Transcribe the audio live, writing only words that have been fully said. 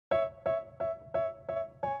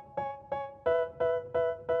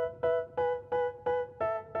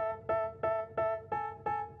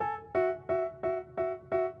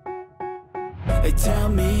They tell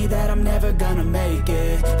me that I'm never gonna make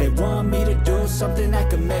it. They want me to do something that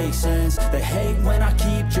could make sense. They hate when I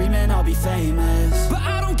keep dreaming I'll be famous, but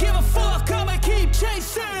I don't give a fuck, I'ma keep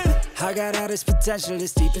chasing. I got all this potential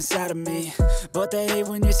that's deep inside of me, but they hate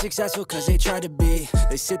when you're successful cause they try to be.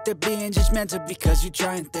 They sit there being judgmental because you're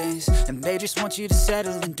trying things, and they just want you to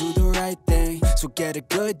settle and do the right thing. So get a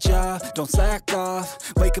good job, don't slack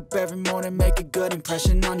off. Wake up every morning, make a good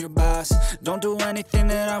impression on your boss. Don't do anything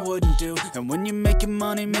that I wouldn't do, and when you're making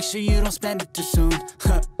money, make sure you don't spend it too soon.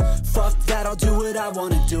 Fuck that, I'll do what I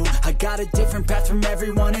wanna do. I got a different path from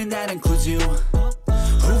everyone, and that includes you.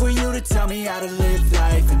 Who are you to tell me how to live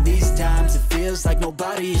life? In these times it feels like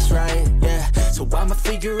nobody's right, yeah. So I'ma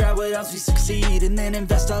figure out what else we succeed, and then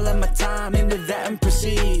invest all of my time into that and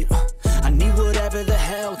proceed. I need whatever the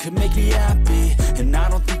hell could make me happy, and I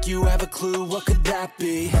don't think you have a clue what could that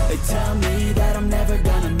be. They tell me that I'm never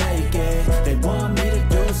gonna make it. They want me to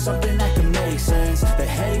do something that could make sense. They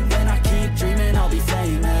hate when I keep dreaming I'll be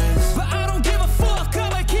famous, but I don't give a fuck,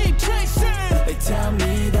 I'ma keep chasing. They tell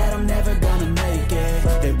me that I'm never gonna make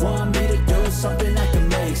it. They want me to do something that can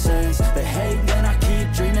make sense. They hate when I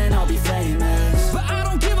keep dreaming I'll be famous, but I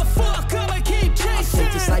don't give a fuck, I'ma keep chasing. I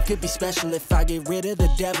think this life could be special if I get rid of the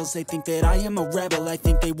devils. They think that I am a rebel, I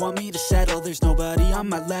think they want me to settle. There's nobody on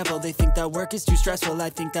my level. They think that work is too stressful, I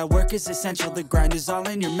think that work is essential. The grind is all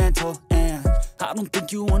in your mental, and I don't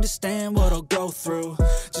think you understand what I'll go through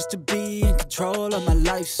just to be in control of my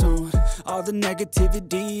life soon. All the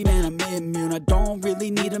negativity, man, I'm immune. I don't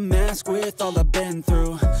really need a mask with all I've been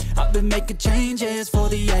through. I've been making changes for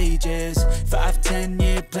the ages. 5-10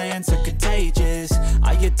 year plans are contagious.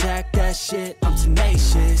 I attack that shit, I'm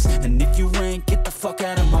tenacious. And if you ain't, get the fuck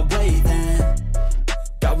out of my way then.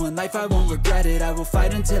 Got one life, I won't regret it. I will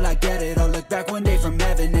fight until I get it. I'll look back one day from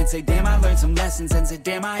heaven and say, damn, I learned some lessons. And say,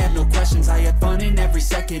 damn, I have no questions. I had fun in every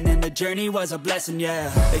second, and the journey was a blessing, yeah.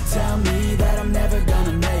 They tell me that I'm never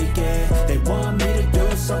gonna make it. They want me to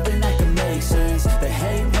do something that can make sense. They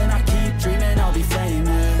hate when I keep dreaming I'll be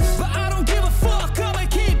famous, but I don't give a fuck, I'ma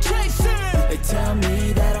keep chasing. They tell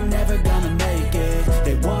me that I'm never gonna make it.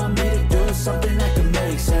 They want me to do something that can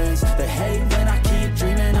make sense. They hate when I keep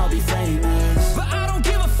dreaming I'll be famous, but I don't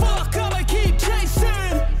give a fuck, I'ma keep chasing.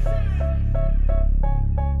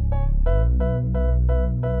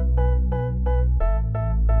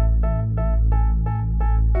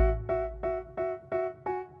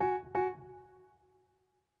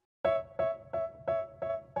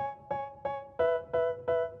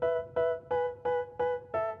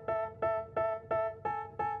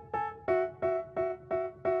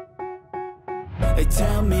 They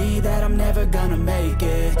tell me that I'm never gonna make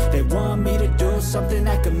it. They want me to do something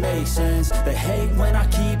that can make sense. They hate when I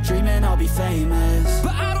keep dreaming I'll be famous,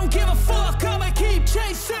 but I don't give a fuck, I'ma keep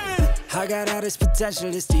chasing. I got all this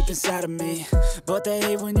potential that's deep inside of me, but they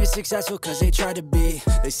hate when you're successful cause they try to be.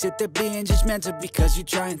 They sit there being judgmental because you're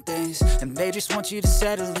trying things, and they just want you to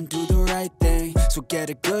settle and do the right thing. So get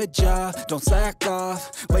a good job, don't slack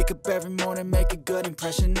off. Wake up every morning, make a good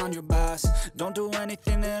impression on your boss. Don't do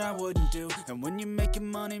anything that I wouldn't do, and when you're making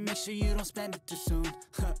money, make sure you don't spend it too soon.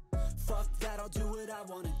 Fuck that, I'll do what I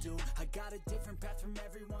wanna do. I got a different path from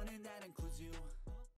everyone, and that includes you.